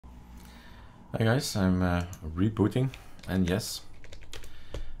Hi guys, I'm rebooting, and yes,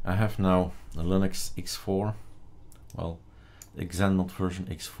 I have now the Linux X4, well, the xanmod version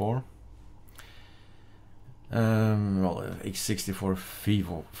X4, well, x64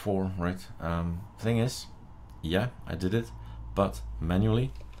 v4, right? Thing is, yeah, I did it, but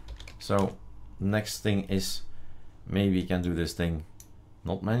manually. So next thing is maybe you can do this thing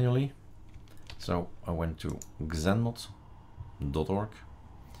not manually. So I went to xanmod.org.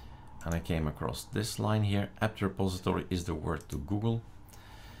 and I came across this line here. Apt repository is the word to Google,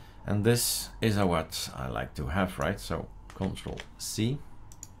 and this is what I like to have, right? So Control C.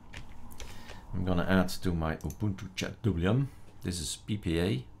 I'm gonna add to my Ubuntu Chadwm. This is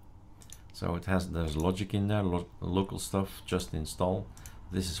PPA, so there's logic in there, local stuff. Just install.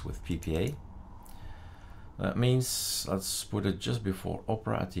 This is with PPA. That means let's put it just before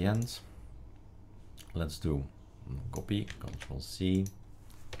Opera at the end. Let's do copy, Control C.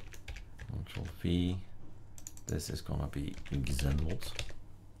 Control V. This is gonna be xanmod,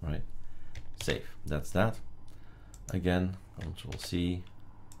 right? Save. That's that. Again, Control C,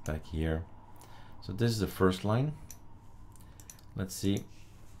 back here. So this is the first line. Let's see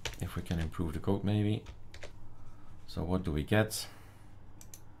if we can improve the code maybe. So what do we get?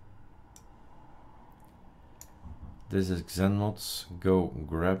 This is xanmod. Go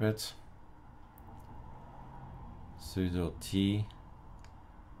grab it. Sudo T.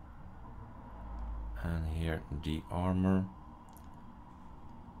 And here the armor.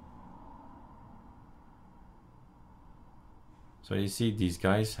 So you see these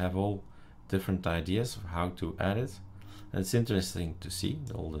guys have all different ideas of how to add it. And it's interesting to see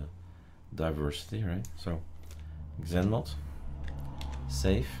all the diversity, right? So xanmod,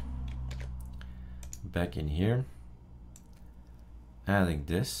 save, back in here, adding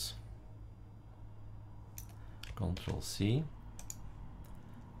this, Control C,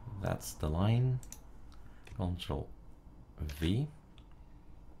 that's the line. Control V.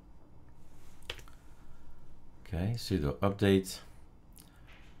 Okay, sudo update.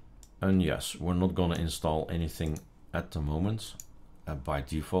 And yes, we're not gonna install anything at the moment by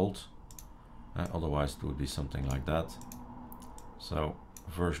default. Otherwise it would be something like that. So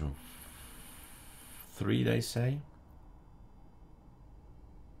version 3 they say.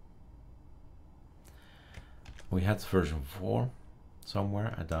 We had version 4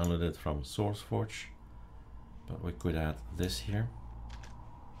 somewhere. I downloaded it from SourceForge. But we could add this here.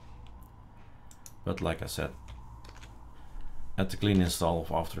 But like I said, at the clean install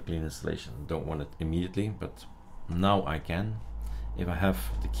of after clean installation, don't want it immediately, but now I can. If I have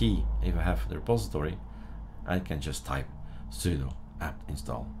the key, if I have the repository, I can just type sudo apt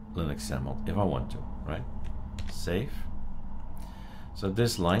install Linux xanmod if I want to, right? Save. So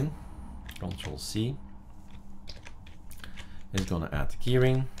this line, Control C, is gonna add the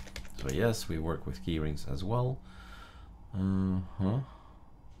keyring. So yes, we work with keyrings as well.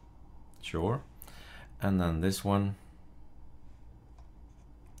 Sure. And then this one.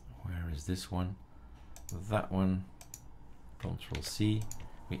 Where is this one? That one. Control C.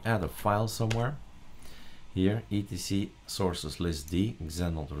 We add a file somewhere. Here, etc sources list D,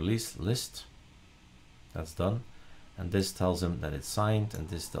 xanmod release list. That's done. And this tells him that it's signed, and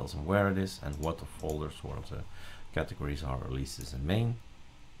this tells him where it is and what the folders, what the categories are, releases and main.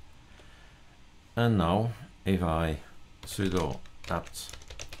 And now, if I sudo apt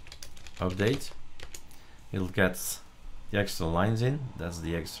update, it'll get the extra lines in. That's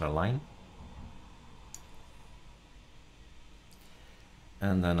the extra line.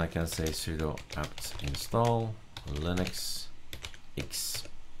 And then I can say sudo apt install Linux X.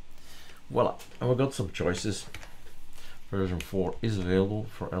 Voila, and we've got some choices. Version 4 is available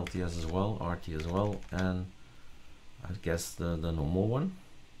for LTS as well, RT as well, and I guess the normal one.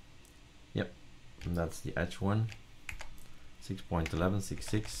 Yep. And that's the Edge one, 6.11,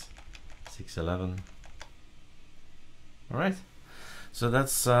 6.6, 6.11. All right, so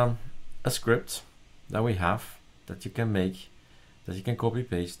that's a script that we have that you can make, that you can copy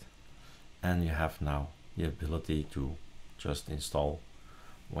paste, and you have now the ability to just install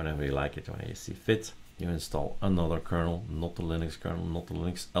whenever you like it, when you see fit. You install another kernel, not the Linux kernel, not the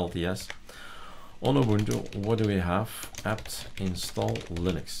Linux LTS. On Ubuntu, what do we have? Apt install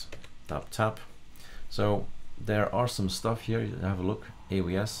Linux. Tap tap. So there are some stuff here. You have a look.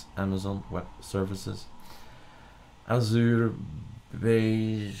 AWS, Amazon Web Services, Azure,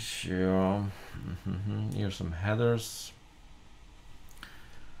 Beige. Here's some headers.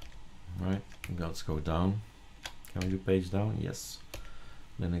 Right. Let's go down. Can we do page down? Yes.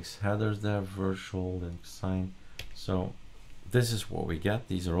 Linux headers there. Virtual Linux sign. So this is what we get.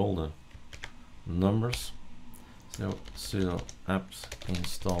 These are all the numbers. So sudo apt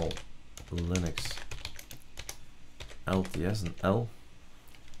install Linux LTS and L,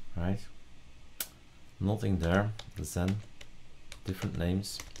 right? Nothing there. Zen, different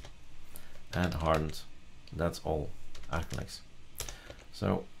names, and hardened. That's all ArcoLinux.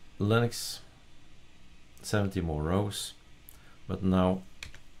 So Linux, 70 more rows, but now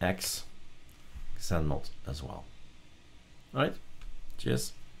X xanmod as well. All right,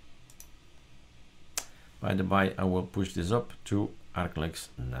 cheers. By the by, I will push this up to ArcoLinux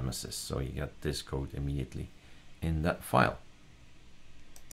Nemesis, so you get this code immediately in that file.